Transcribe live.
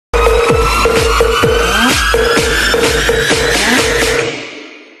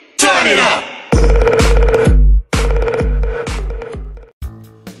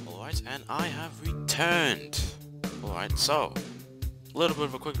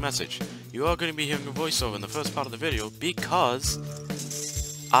message. You are going to be hearing a voiceover in the first part of the video because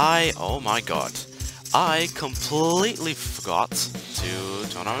oh my god, I completely forgot to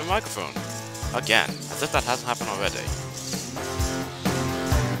turn on my microphone. Again, as if that hasn't happened already.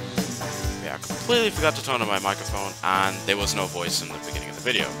 Yeah, I completely forgot to turn on my microphone, and there was no voice in the beginning of the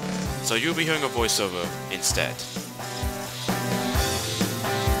video. So you'll be hearing a voiceover instead.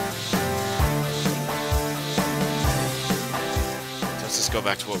 Let's just go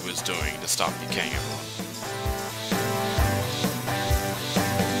back to what we was doing to stop PKing everyone.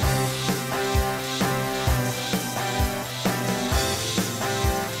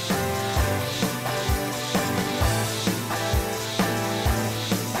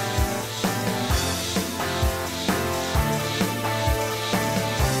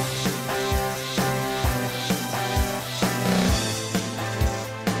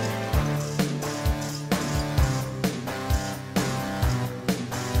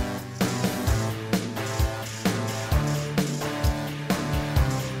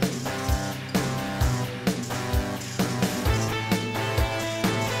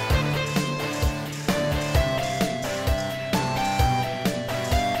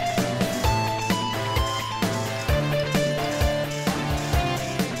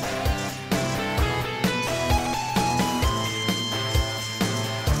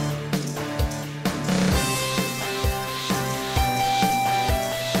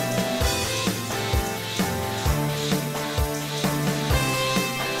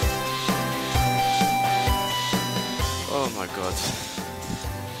 Oh my god.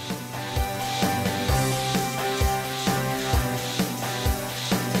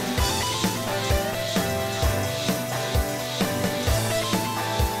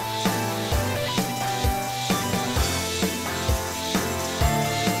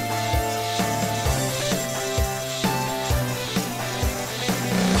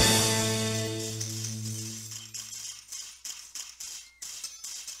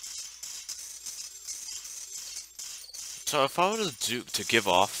 So if I were to give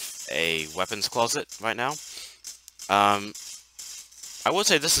off a weapons closet right now, I would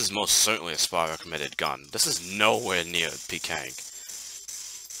say this is most certainly a spy recommended gun. This is nowhere near PKing.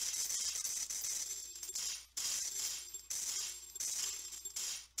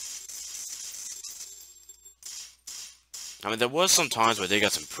 I mean, there was some times where they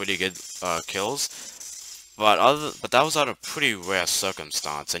got some pretty good kills, but that was out of pretty rare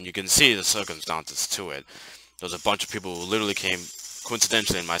circumstance, and you can see the circumstances to it. There was a bunch of people who literally came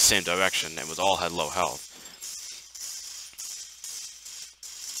coincidentally in my same direction and all had low health.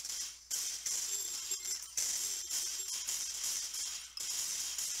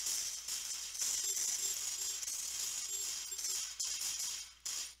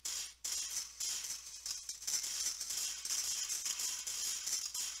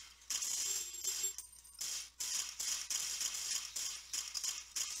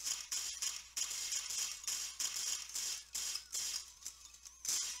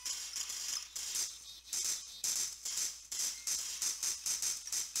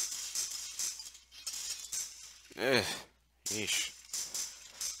 Yeesh.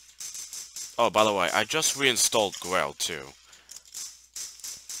 Oh, by the way, I just reinstalled Graal too.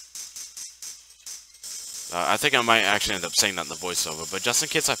 I think I might actually end up saying that in the voiceover, but just in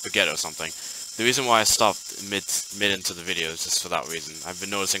case I forget or something, the reason why I stopped mid into the video is just for that reason. I've been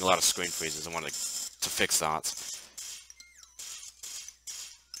noticing a lot of screen freezes. I wanted to fix that.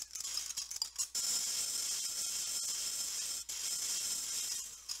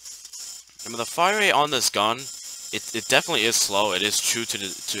 I mean, the fire rate on this gun, it definitely is slow. It is true to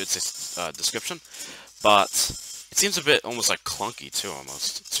its description, but it seems a bit almost like clunky too.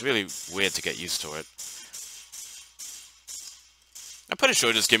 Almost, it's really weird to get used to it. I'm pretty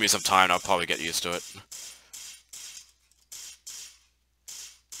sure just give me some time and I'll probably get used to it.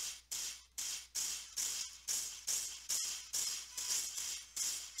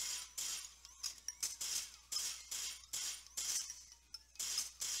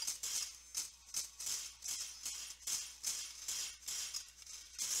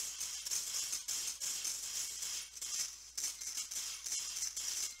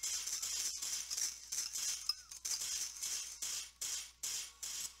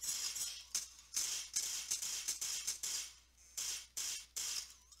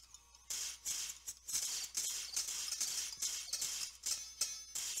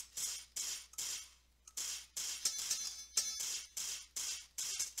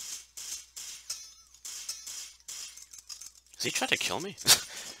 Has he tried to kill me?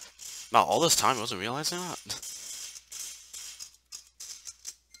 No, all this time I wasn't realizing that.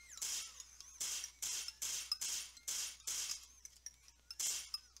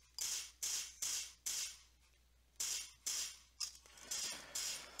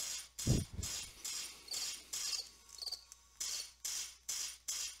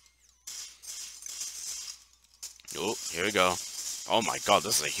 Here we go. Oh my god,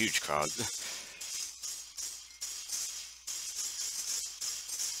 this is a huge crowd.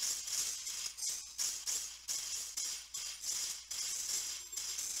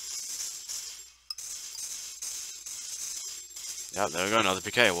 Yeah, there we go, another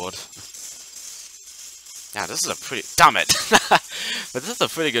PK award. Yeah, this is a pretty... Damn it! But this is a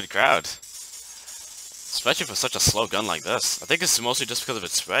pretty good crowd. Especially for such a slow gun like this. I think it's mostly just because of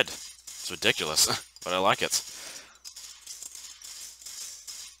its spread. It's ridiculous, but I like it.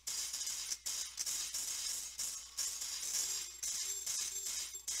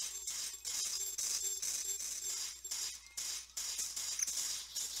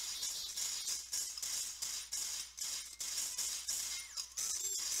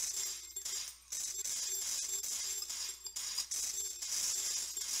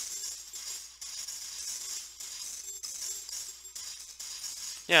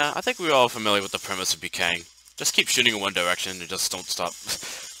 Yeah, I think we're all familiar with the premise of BKing. Just keep shooting in one direction and just don't stop.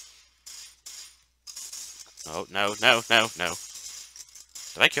 Oh, no, no, no, no.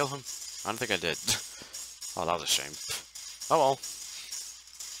 Did I kill him? I don't think I did. Oh, that was a shame. Oh well.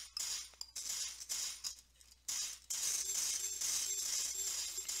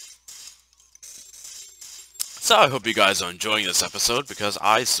 So I hope you guys are enjoying this episode, because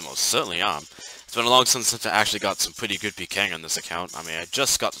I most certainly am. It's been a long time since I actually got some pretty good PKing on this account. I mean, I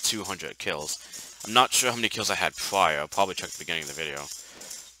just got to 200 kills. I'm not sure how many kills I had prior. I'll probably check the beginning of the video.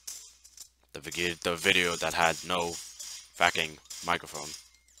 The video that had no fucking microphone.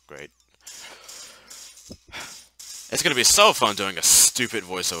 Great. It's gonna be so fun doing a stupid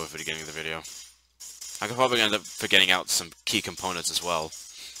voiceover for the beginning of the video. I could probably end up forgetting out some key components as well.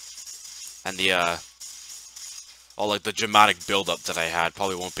 And all like the dramatic build-up that I had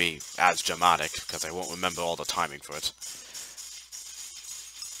probably won't be as dramatic, because I won't remember all the timing for it.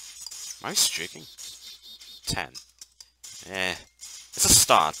 Am I streaking? 10. Eh. It's a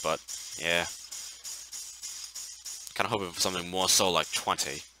start, but yeah. Kinda hoping for something more so like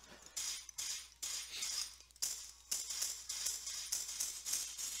 20.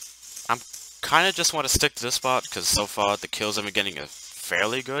 I'm kinda just want to stick to this spot, because so far the kills I've been getting are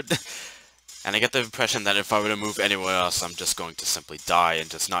fairly good. And I get the impression that if I were to move anywhere else, I'm just going to simply die and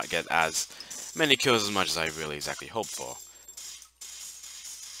just not get as many kills as much as I really exactly hoped for.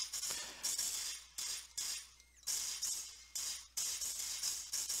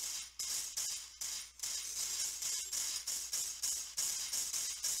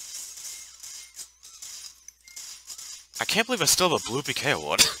 I can't believe I still have a Blue PK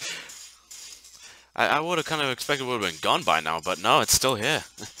award. I would have kind of expected it would have been gone by now, but no, it's still here.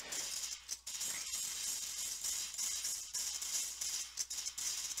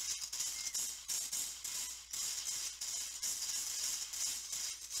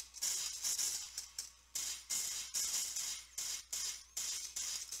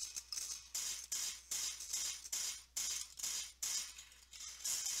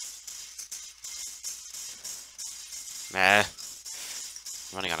 Meh.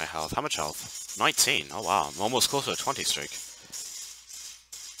 Running out of health. How much health? 19. Oh wow, I'm almost close to a 20 streak.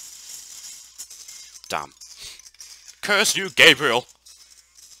 Damn. Curse you, Gabriel!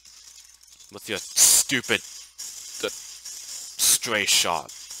 With your stupid... stray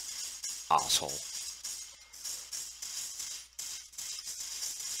shot. Asshole.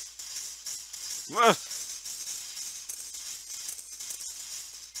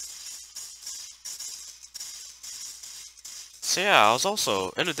 So yeah, I was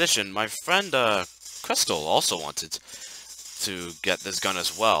also, in addition, my friend Crystal also wanted to get this gun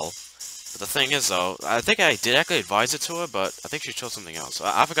as well. But the thing is though, I think I did actually advise it to her, but I think she chose something else.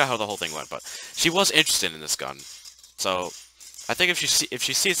 I forgot how the whole thing went, but she was interested in this gun. So I think if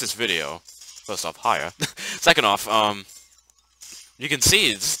she sees this video, first off, higher. Second off, you can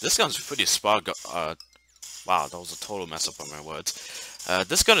see this gun's pretty spot. Wow, that was a total mess up on my words.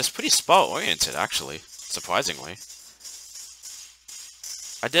 This gun is pretty spot oriented, actually, surprisingly.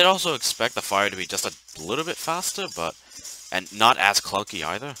 I did also expect the fire to be just a little bit faster, and not as clunky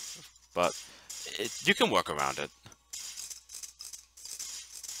either, but you can work around it.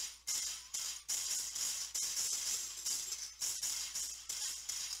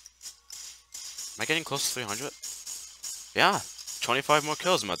 Am I getting close to 300? Yeah, 25 more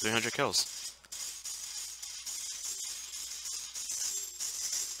kills, I'm at 300 kills.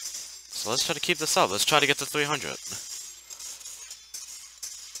 So let's try to keep this up, let's try to get to 300.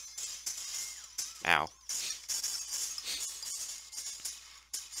 Ow.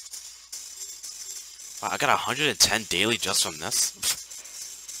 Wow, I got 110 daily just from this?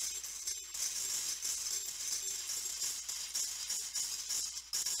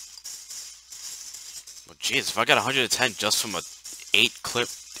 Well, Jeez, if I got 110 just from a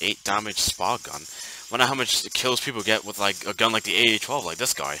 8 damage spar gun, wonder how much kills people get with like a gun like the AA-12, like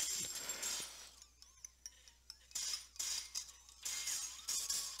this guy.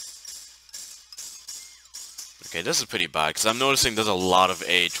 Okay, this is pretty bad, because I'm noticing there's a lot of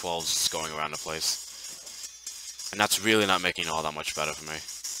AA-12s going around the place. And that's really not making it all that much better for me.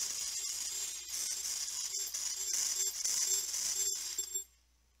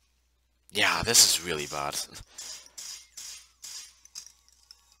 Yeah, this is really bad.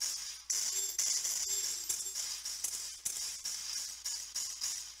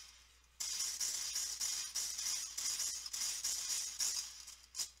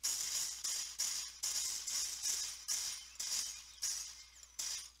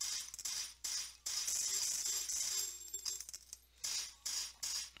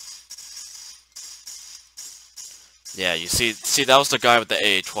 Yeah, you see, that was the guy with the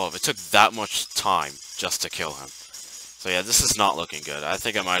AA-12. It took that much time just to kill him. So yeah, this is not looking good. I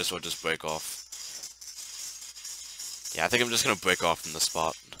think I might as well just break off. Yeah, I think I'm just gonna break off from the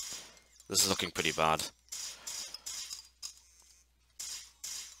spot. This is looking pretty bad.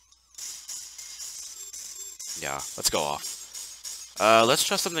 Yeah, let's go off. Let's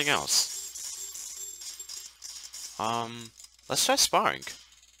try something else. Let's try sparring.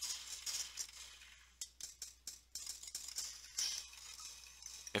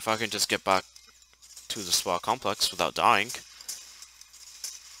 If I can just get back to the spar complex without dying.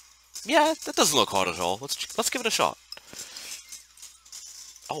 Yeah, that doesn't look hard at all. Let's give it a shot.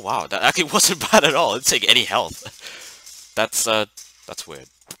 Oh wow, that actually wasn't bad at all. It didn't take any health. That's weird.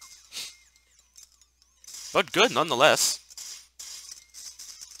 But good nonetheless.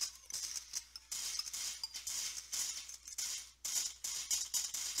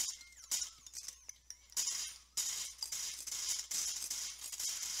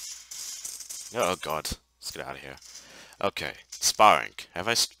 Oh god, let's get out of here. Okay, sparring. Have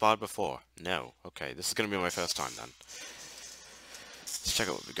I sparred before? No. Okay, this is gonna be my first time then. Let's check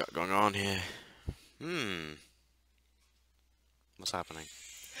out what we got going on here. What's happening?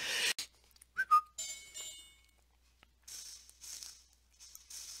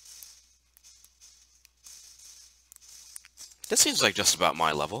 This seems like just about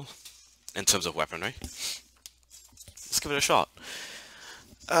my level, in terms of weaponry. Let's give it a shot.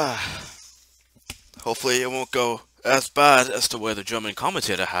 Hopefully it won't go as bad as to where the German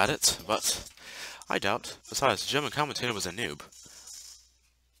commentator had it, but I doubt. Besides, the German commentator was a noob.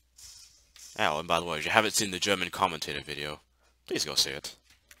 Oh, and by the way, if you haven't seen the German commentator video, please go see it.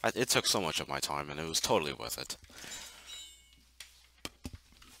 It took so much of my time, and it was totally worth it.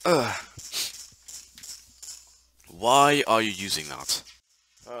 Why are you using that?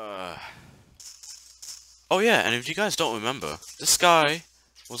 Oh yeah, and if you guys don't remember, this guy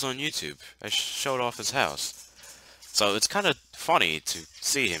was on YouTube. I showed off his house. So it's kind of funny to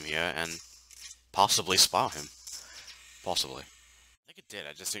see him here and possibly spar him. Possibly. I think it did,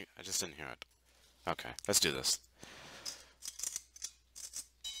 I just didn't hear it. Okay, let's do this.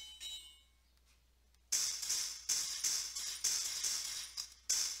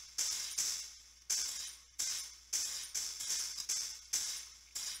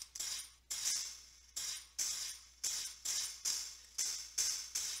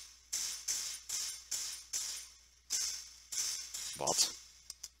 What?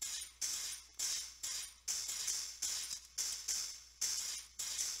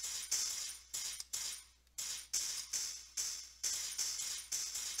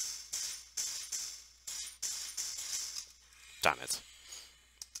 Damn it.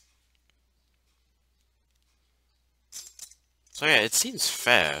 So yeah, it seems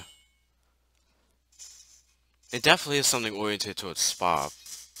fair. It definitely is something oriented towards spar.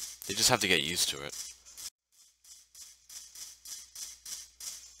 You just have to get used to it.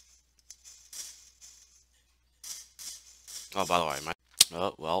 Oh, by the way,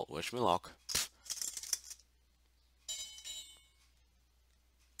 oh, well, wish me luck.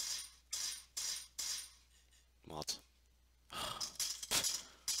 What?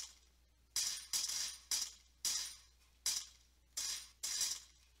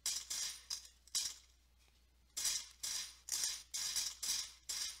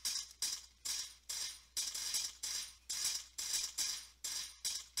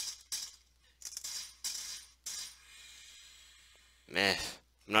 Meh.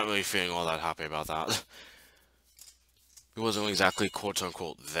 I'm not really feeling all that happy about that. It wasn't exactly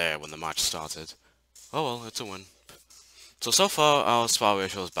quote-unquote there when the match started. Oh well, it's a win. So far, our spar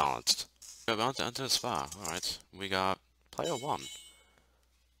ratio is balanced. We're about to enter the spar. Alright, we got player 1.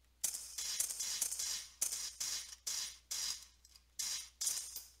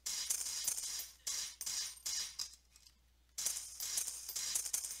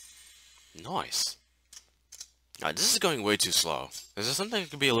 Nice. Alright, this is going way too slow. Is there something that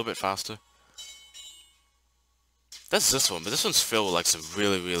could be a little bit faster? That's this one, but this one's filled with like some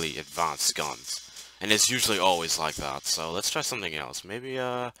really, really advanced guns. And it's usually always like that, so let's try something else. Maybe,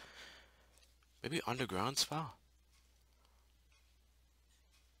 maybe underground spa?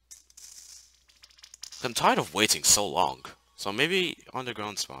 I'm tired of waiting so long. So maybe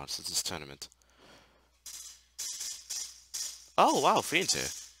underground spa since it's tournament. Oh, wow, Fiend's here.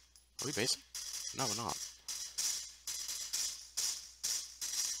 Are we basing? No, we're not.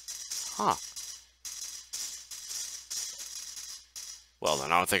 Huh. Well,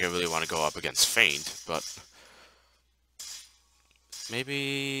 then I don't think I really want to go up against Fiend, but...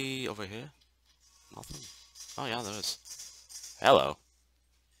 maybe over here? Nothing? Oh yeah, there is. Hello.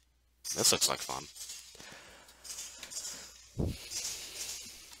 This looks like fun.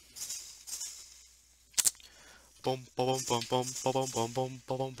 Boom, boom, boom, boom, boom, boom, boom,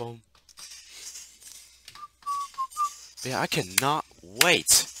 boom, boom. Yeah, I cannot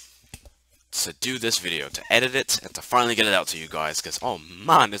wait to do this video, to edit it, and to finally get it out to you guys, because, oh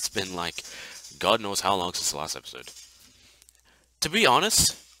man, it's been like, God knows how long since the last episode. To be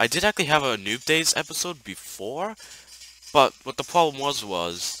honest, I did actually have a Noob Days episode before, but what the problem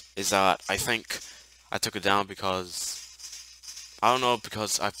is that I think I took it down because, I don't know,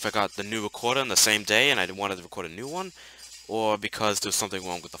 because I forgot the new recorder on the same day and I wanted to record a new one, or because there's something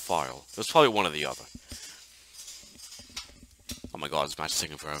wrong with the file. It was probably one or the other. Oh my god, this match is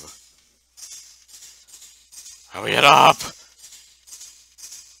taking forever. Hurry it up!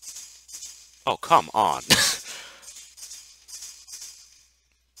 Oh, come on.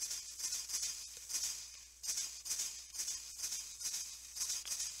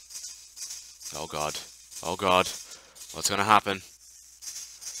 Oh god. Oh god. What's gonna happen?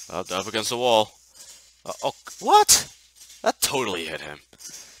 Up against the wall. Oh, what? That totally hit him.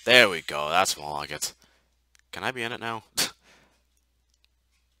 There we go, that's more like it. Can I be in it now?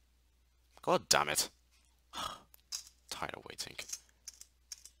 God damn it. Tired of waiting.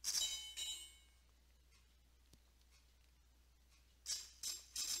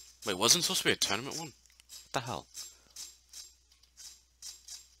 Wait, wasn't supposed to be a tournament one? What the hell?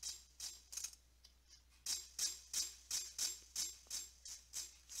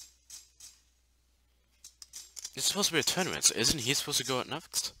 It's supposed to be a tournament, so isn't he supposed to go out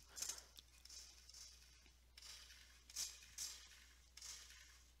next?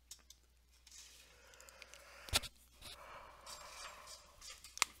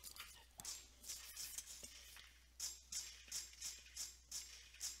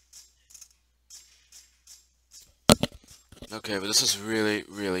 Okay, but this is really,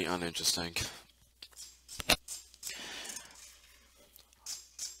 really uninteresting.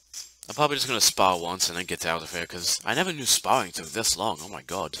 I'm probably just gonna spar once and then get out of here, because I never knew sparring took this long, oh my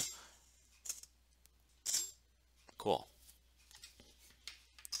god. Cool.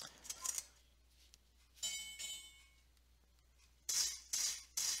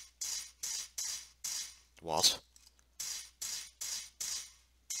 What?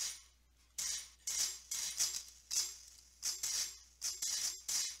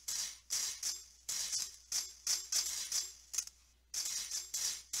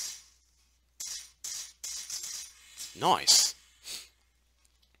 Nice.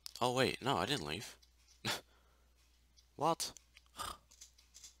 Oh wait, no, I didn't leave. What?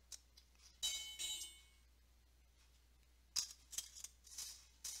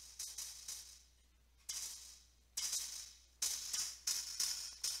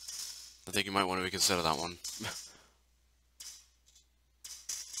 I think you might want to reconsider that one.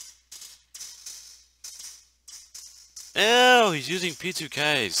 Ew, he's using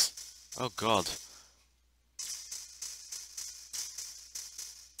P2Ks. Oh god.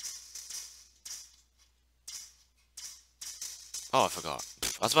 Oh, I forgot.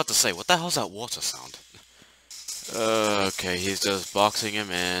 I was about to say, what the hell's that water sound? Okay, he's just boxing him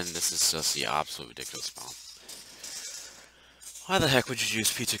in. This is just the absolute ridiculous spawn. Why the heck would you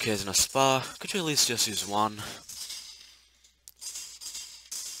use P2Ks in a spa? Could you at least just use one?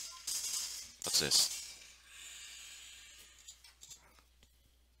 What's this?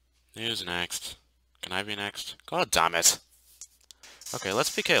 Who's next? Can I be next? God damn it. Okay, let's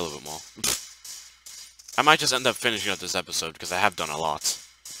PK a little bit more. I might just end up finishing up this episode because I have done a lot.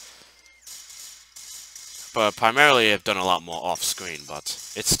 But primarily I've done a lot more off-screen, but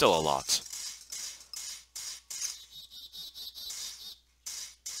it's still a lot.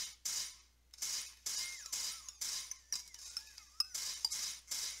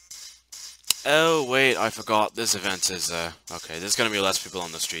 Oh, wait, I forgot. This event is, okay, there's gonna be less people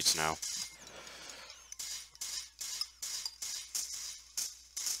on the streets now.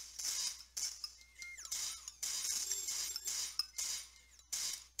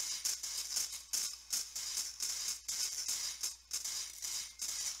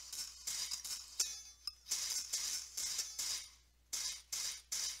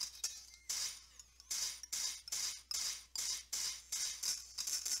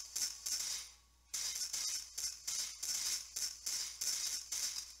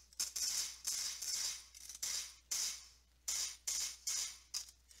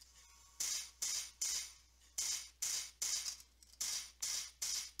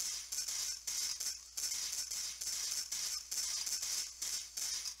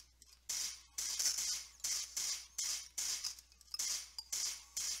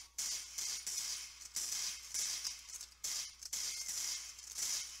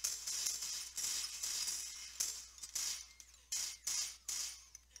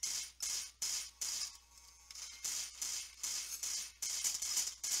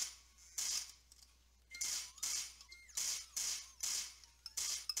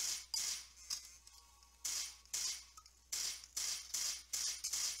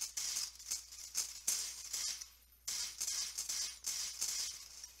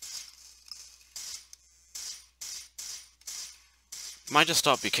 Might just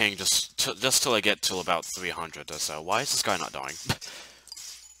stop becoming just till I get till about 300 or so. Why is this guy not dying?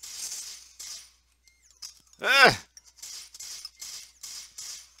 Ugh!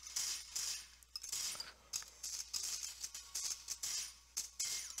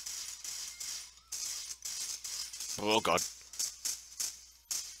 Oh god.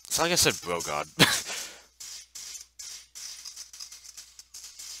 It's like I said, bro god.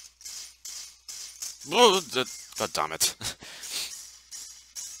 Oh, god damn it.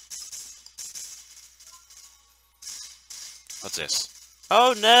 What's this?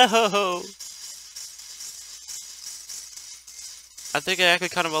 Oh no! I think I actually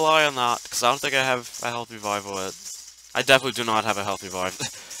kind of rely on that, because I don't think I have a health revive for it. I definitely do not have a health revive.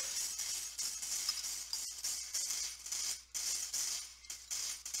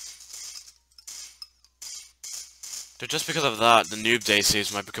 So just because of that, the noob day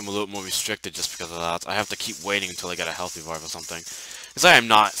saves might become a little more restricted just because of that. I have to keep waiting until I get a health revive or something. Because I am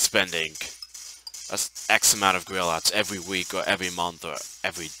not spending X amount of Graal every week or every month or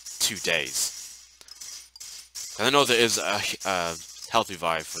every 2 days. And I know there is a health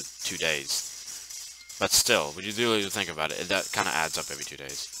revive for 2 days. But still, when you really think about it, that kind of adds up every 2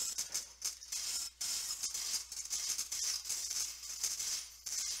 days.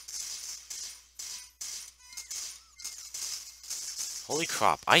 Holy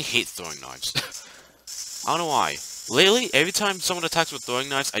crap, I hate throwing knives. I don't know why. Lately, every time someone attacks with throwing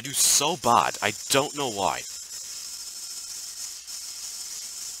knives, I do so bad. I don't know why.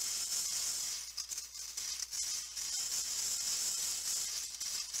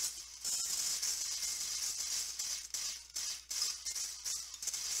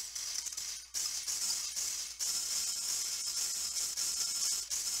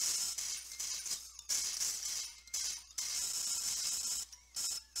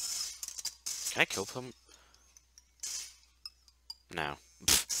 Can I kill him? No.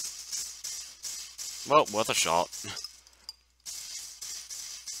 Well, worth a shot.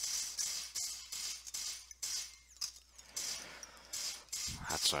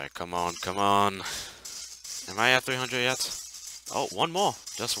 That's right, come on, come on. Am I at 300 yet? Oh, one more.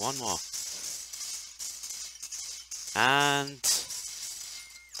 Just one more. And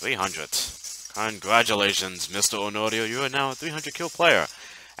 300. Congratulations, Mr. Onorio. You are now a 300 kill player.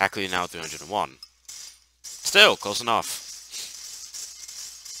 Actually, now 301. Still, close enough.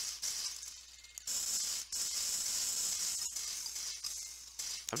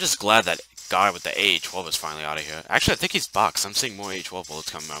 I'm just glad that guy with the A12 is finally out of here. Actually, I think he's boxed. I'm seeing more A12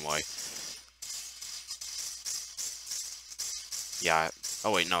 bullets coming my way. Yeah.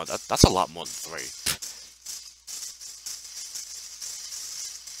 Oh wait, no, that's a lot more than 3.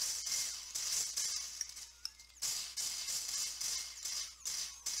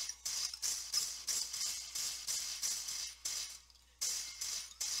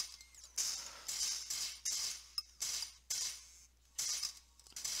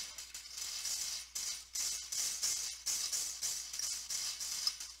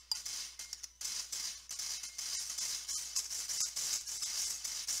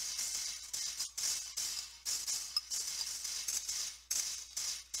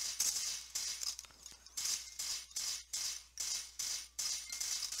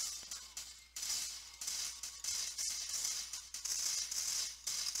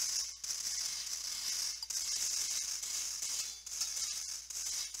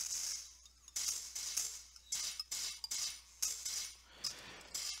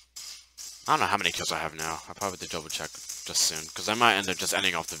 I don't know how many kills I have now. I'll probably have to double check just soon, because I might end up just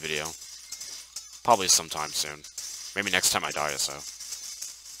ending off the video. Probably sometime soon. Maybe next time I die or so.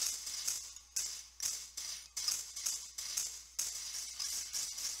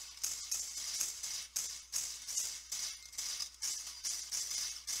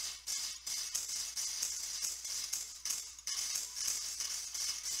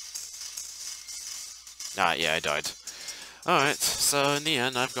 Ah, yeah, I died. Alright, so in the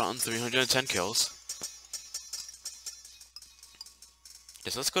end, I've gotten 310 kills.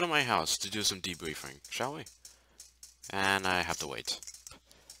 Yes, let's go to my house to do some debriefing, shall we? And I have to wait.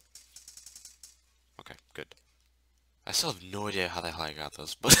 Okay, good. I still have no idea how the hell I got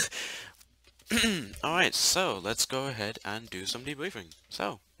those, but... Alright, so let's go ahead and do some debriefing.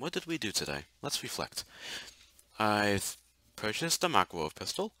 So, what did we do today? Let's reflect. I've purchased a macro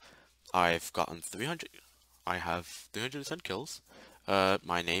pistol. I've gotten 300... I have 310 kills.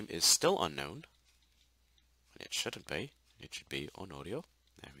 My name is still unknown. It shouldn't be. It should be on audio.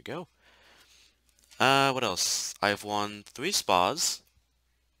 There we go. What else? I've won 3 spas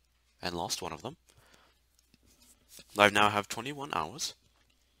and lost one of them. I now have 21 hours.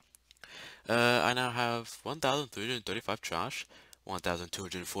 I now have 1,335 trash,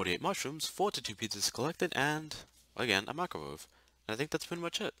 1,248 mushrooms, 42 pizzas collected, and, again, a microwave. And I think that's pretty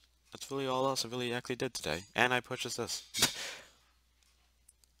much it. That's really all else I really actually did today. And I purchased this.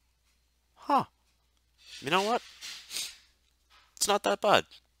 Huh. You know what? It's not that bad.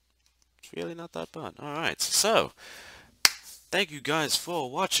 It's really not that bad. Alright, so, thank you guys for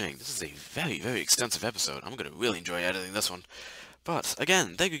watching. This is a very, very extensive episode. I'm gonna really enjoy editing this one. But,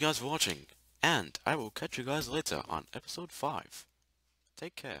 again, thank you guys for watching. And I will catch you guys later on episode 5.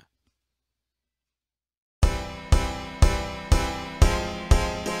 Take care.